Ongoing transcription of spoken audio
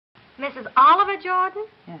Mrs. Oliver Jordan?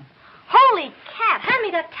 Yeah. Holy cat, hand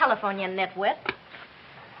me that telephone, you nitwit.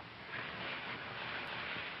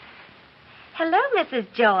 Hello,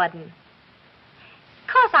 Mrs. Jordan.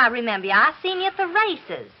 Of course I remember you. I seen you at the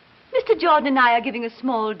races. Mr. Jordan and I are giving a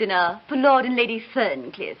small dinner for Lord and Lady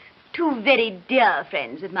Ferncliff, two very dear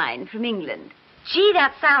friends of mine from England. Gee,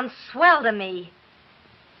 that sounds swell to me.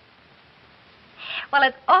 Well,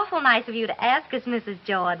 it's awful nice of you to ask us, Mrs.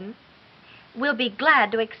 Jordan. We'll be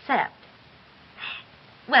glad to accept.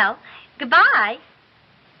 Well, goodbye.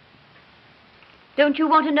 Don't you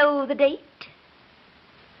want to know the date?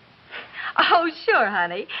 Oh, sure,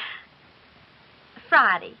 honey.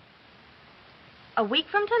 Friday. A week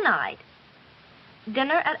from tonight.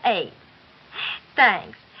 Dinner at 8.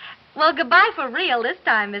 Thanks. Well, goodbye for real this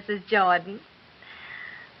time, Mrs. Jordan.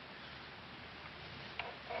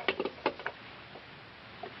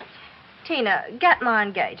 Tina, get my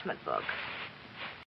engagement book.